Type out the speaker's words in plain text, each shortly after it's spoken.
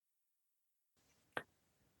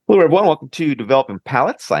Hello, everyone. Welcome to Developing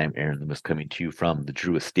Palettes. I am Aaron Loomis, coming to you from the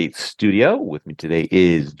Drew Estate Studio. With me today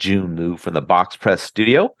is June Liu from the Box Press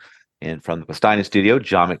Studio, and from the Pastine Studio,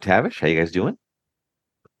 John McTavish. How you guys doing?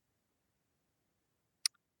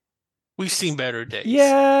 We've seen better days.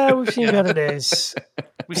 Yeah, we've seen better days.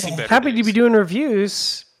 We've seen better Happy days. to be doing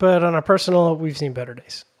reviews, but on a personal, we've seen better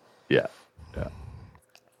days. Yeah.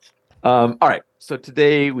 All right. So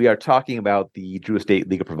today we are talking about the Drew Estate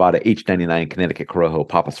Liga Privada H99 Connecticut Corojo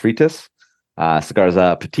Papas Fritas. Cigars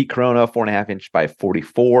Petite Corona, 4.5 inch by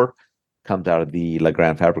 44. Comes out of the La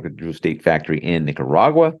Gran Fabrica Drew Estate factory in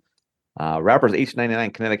Nicaragua. Wrappers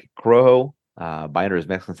H99 Connecticut Corojo. Binder is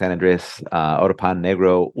Mexican San Andres Otopan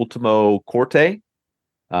Negro Ultimo Corte.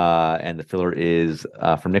 And the filler is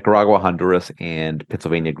from Nicaragua, Honduras, and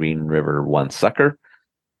Pennsylvania Green River 1 Sucker.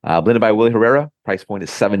 Blended by Willie Herrera. Price point is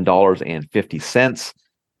 $7.50.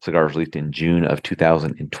 Cigar was released in June of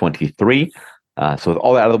 2023. So with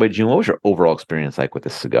all that out of the way, June, what was your overall experience like with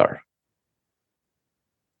this cigar?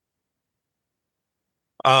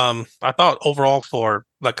 I thought overall for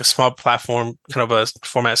like a small platform, kind of a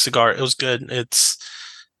format cigar, it was good. It's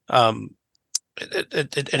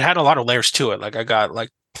it had a lot of layers to it. Like I got like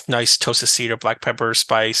nice toasted cedar, black pepper,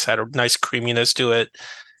 spice, had a nice creaminess to it.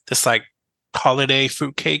 This like holiday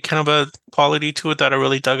fruitcake kind of a quality to it that I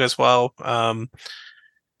really dug as well. And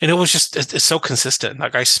it was just it's so consistent.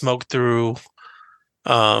 Like I smoked through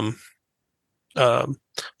well,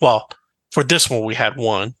 for this one we had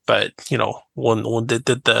one, but one did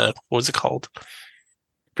the what was it called?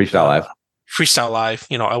 Freestyle Live. Freestyle Live.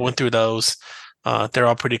 I went through those. They're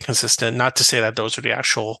all pretty consistent. Not to say that those are the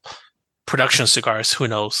actual production cigars, who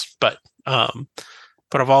knows? But I've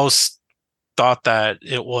always thought that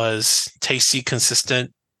it was tasty,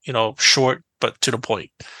 consistent, short but to the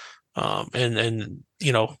point. And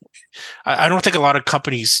I don't think a lot of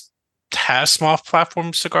companies have small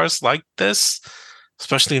platform cigars like this,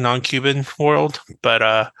 especially non-Cuban world.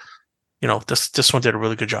 But this one did a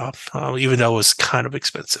really good job, even though it was kind of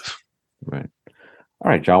expensive. Right.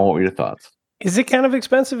 All right, John, what were your thoughts? Is it kind of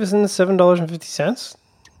expensive? Isn't it $7.50?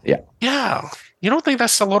 Yeah. Yeah. You don't think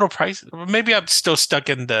that's a little price? Maybe I'm still stuck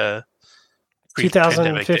in the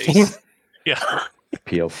 2015. Yeah.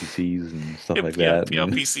 PLCCs and stuff like that.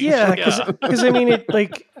 PLCs. Yeah, because I mean, it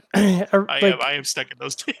like I am stuck in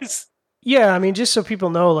those days. Yeah, I mean, just so people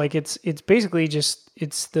know, like it's basically just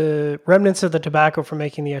it's the remnants of the tobacco from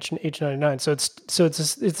making the H99. So it's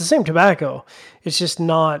the same tobacco. It's just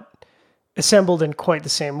not assembled in quite the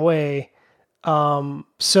same way.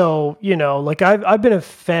 So like I've been a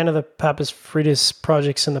fan of the Papas Fritas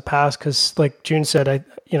projects in the past because, like June said, I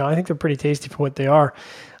think they're pretty tasty for what they are.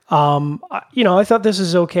 I thought this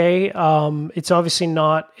is okay. It's obviously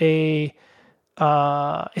not a.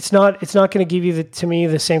 It's not going to give you to me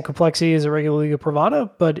the same complexity as a regular Liga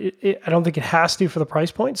Privada, but I don't think it has to for the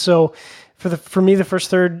price point. So for me, the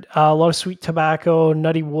first third, a lot of sweet tobacco,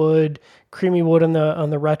 nutty wood, creamy wood on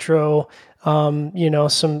the retro. Some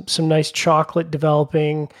nice chocolate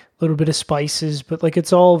developing, a little bit of spices, but like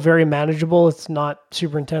it's all very manageable. It's not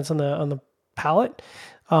super intense on the palate.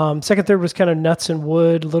 Second third was kind of nuts and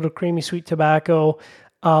wood, a little creamy sweet tobacco.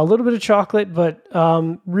 A little bit of chocolate, but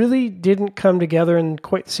really didn't come together in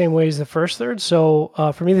quite the same way as the first third. So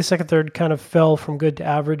for me, the second third kind of fell from good to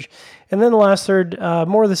average. And then the last third,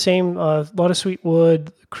 more of the same, a lot of sweet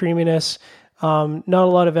wood, creaminess, not a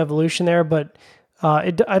lot of evolution there, but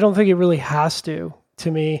I don't think it really has to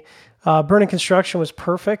me. Burning construction was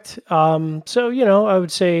perfect. So, I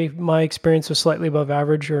would say my experience was slightly above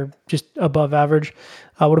average or just above average.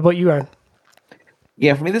 What about you, Aaron?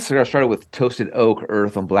 Yeah, for me, this cigar started with toasted oak,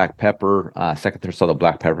 earth, and black pepper. Second third saw the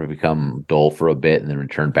black pepper become dull for a bit and then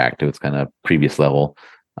return back to its kind of previous level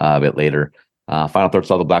a bit later. Final third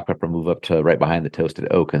saw the black pepper move up to right behind the toasted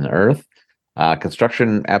oak and the earth.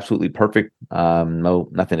 Construction, absolutely perfect.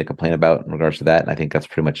 Nothing to complain about in regards to that. And I think that's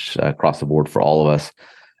pretty much across the board for all of us.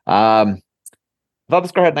 I thought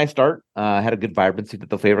this cigar had a nice start. Had a good vibrancy to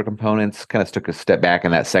the flavor components. Kind of took a step back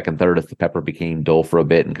in that second third as the pepper became dull for a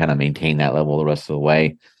bit and kind of maintained that level the rest of the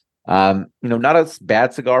way. Not a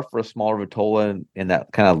bad cigar for a smaller Vitola in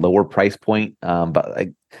that kind of lower price point.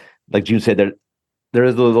 But like June said, there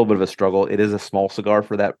is a little bit of a struggle. It is a small cigar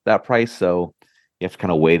for that price, so you have to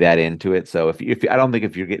kind of weigh that into it. So if I don't think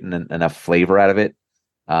if you're getting enough flavor out of it,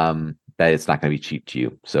 that it's not going to be cheap to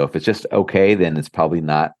you. So if it's just okay, then it's probably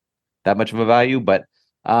not that much of a value. But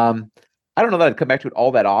I don't know that I'd come back to it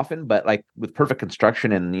all that often, but like with perfect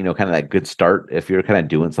construction and kind of that good start, if you're kind of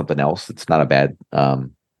doing something else, it's not a bad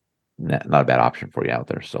option for you out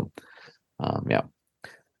there. So yeah.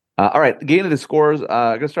 All right, getting into the scores,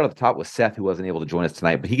 I'm gonna start at the top with Seth, who wasn't able to join us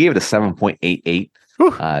tonight, but he gave it a 7.88.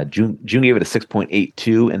 Whew. June gave it a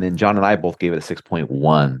 6.82, and then John and I both gave it a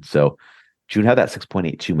 6.1. So June, how'd that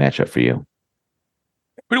 6.82 match up for you?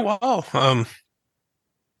 Pretty well.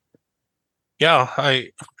 Yeah,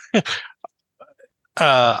 I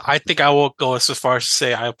think I will go as far as to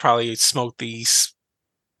say I'll probably smoke these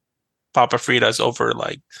Papa Fritas over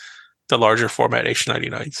like the larger format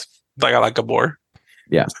H99s. Like I like them more.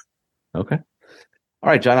 Yeah. Okay. All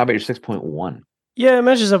right, John, how about your 6.1? Yeah, it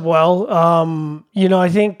matches up well. I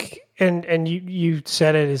think, and you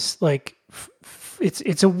said it is like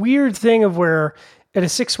it's a weird thing of where at a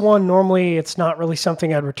 6.1 normally it's not really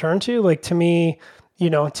something I'd return to. Like to me,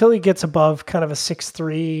 until he gets above kind of a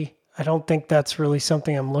 6.3, I don't think that's really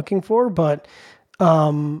something I'm looking for. But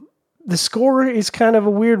the score is kind of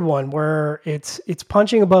a weird one where it's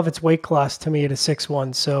punching above its weight class to me at a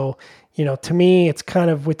 6.1. So, to me, it's kind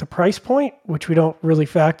of with the price point, which we don't really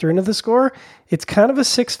factor into the score. It's kind of a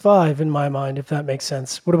 6.5 in my mind, if that makes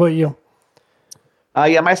sense. What about you?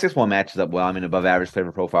 Yeah, my 6.1 matches up well. I mean, above average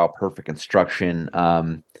flavor profile, perfect construction.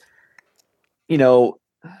 I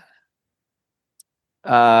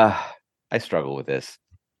struggle with this.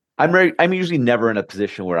 I'm usually never in a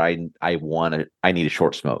position where I need a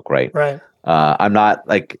short smoke, right? Right. I'm not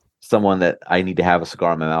like someone that I need to have a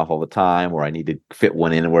cigar in my mouth all the time, or I need to fit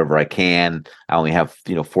one in wherever I can. I only have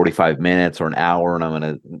 45 minutes or an hour, and I'm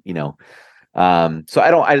gonna so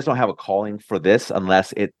I just don't have a calling for this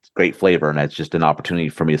unless it's great flavor, and it's just an opportunity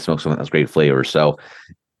for me to smoke something that's great flavor. So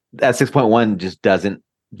that 6.1 just doesn't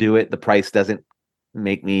do it. The price doesn't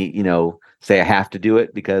make me say I have to do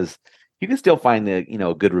it, because you can still find the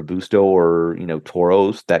good Robusto or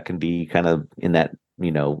Toros that can be kind of in that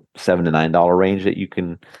 $7 to $9 range that you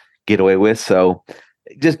can get away with. So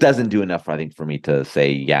it just doesn't do enough, I think, for me to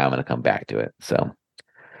say, yeah, I'm going to come back to it. So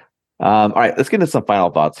all right, let's get into some final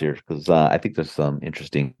thoughts here, because I think there's some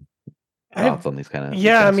interesting thoughts on these kind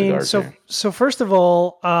of so first of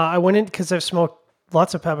all, I went in because I've smoked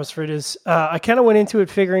lots of Papas Fritas. I kind of went into it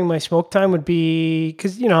figuring my smoke time would be,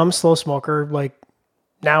 because I'm a slow smoker, like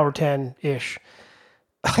an hour 10-ish.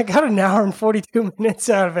 I got an hour and 42 minutes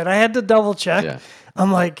out of it. I had to double check. Yeah.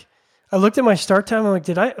 I'm like, I looked at my start time. I'm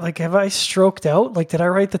like, have I stroked out? Like, did I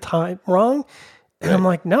write the time wrong? And right. I'm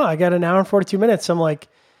like, no, I got an hour and 42 minutes. I'm like,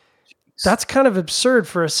 that's kind of absurd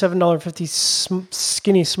for a $7.50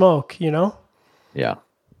 skinny smoke, Yeah.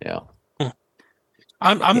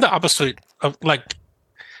 I'm the opposite of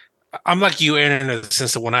I'm like you, Aaron, in the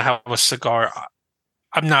sense that when I have a cigar,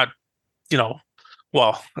 I'm not,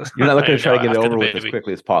 well, you're not looking to try to get it over with as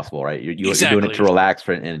quickly as possible, right? You're doing it to relax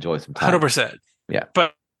and enjoy some time. 100%. Yeah.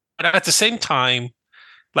 But at the same time,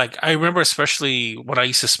 like I remember, especially when I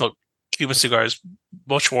used to smoke Cuban cigars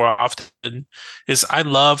much more often, is I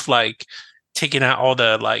love like taking out all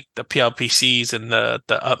the PLPCs and the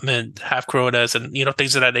Upman half Coronas and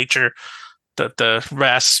things of that nature, the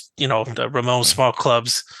RAS, the Ramon small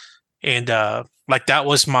clubs, and that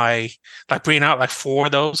was my bringing out 4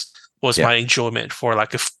 of those was my enjoyment for a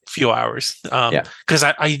few hours, because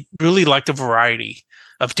I really like the variety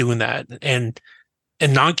of doing that, and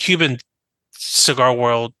in non-Cuban cigar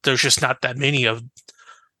world, there's just not that many of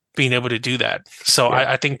being able to do that. So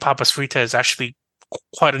I think Papas Fritas is actually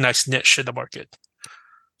quite a nice niche in the market.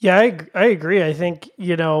 Yeah, I agree. I think,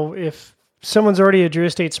 if someone's already a Drew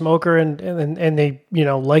Estate smoker and they,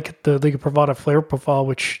 like the Liga Privada flavor profile,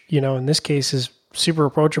 which, in this case is super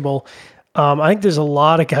approachable. I think there's a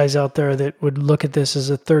lot of guys out there that would look at this as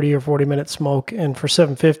a 30 or 40 minute smoke. And for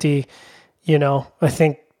 $7.50, I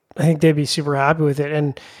think they'd be super happy with it.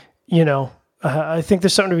 And, I think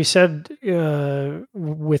there's something to be said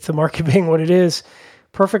with the market being what it is.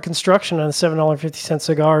 Perfect construction on a $7.50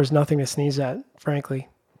 cigar is nothing to sneeze at, frankly.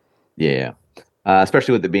 Yeah.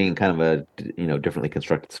 Especially with it being kind of a differently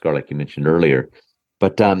constructed cigar, like you mentioned earlier.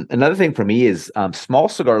 But another thing for me is small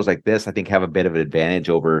cigars like this, I think, have a bit of an advantage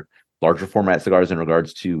over larger format cigars in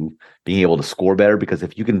regards to being able to score better, because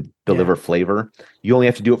if you can deliver flavor, you only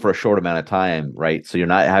have to do it for a short amount of time, right? So you're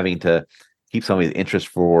not having to keep somebody's interest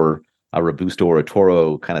for a Robusto or a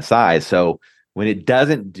Toro kind of size. So when it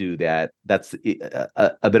doesn't do that, that's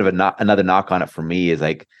a bit of another knock on it for me, is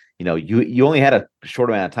you only had a short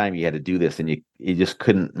amount of time you had to do this, and you just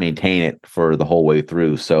couldn't maintain it for the whole way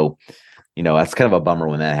through. So, that's kind of a bummer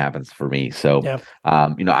when that happens for me. So,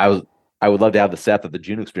 I would love to have the Seth of the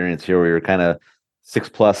June experience here, where you're kind of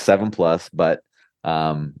 6+, 7+, but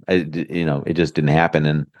it just didn't happen.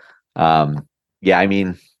 And I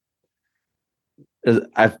mean,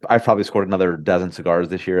 I've probably scored another dozen cigars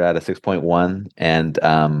this year at a 6.1, and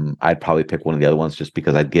I'd probably pick one of the other ones just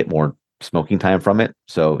because I'd get more smoking time from it.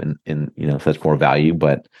 So in such more value.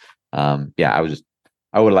 But I would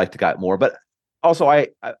have liked to got more. But Also,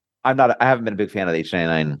 I'm not. I haven't been a big fan of the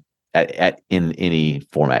H99 in any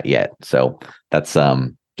format yet. So that's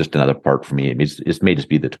just another part for me. It may just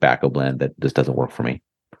be the tobacco blend that just doesn't work for me.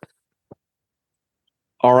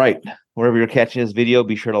 All right. Wherever you're catching this video,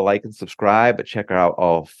 be sure to like and subscribe. But check out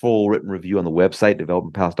our full written review on the website,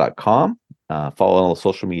 developmentpalace.com. Follow all the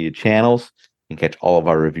social media channels and catch all of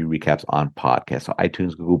our review recaps on podcasts on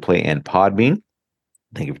iTunes, Google Play, and Podbean.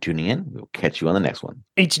 Thank you for tuning in. We'll catch you on the next one.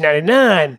 H99.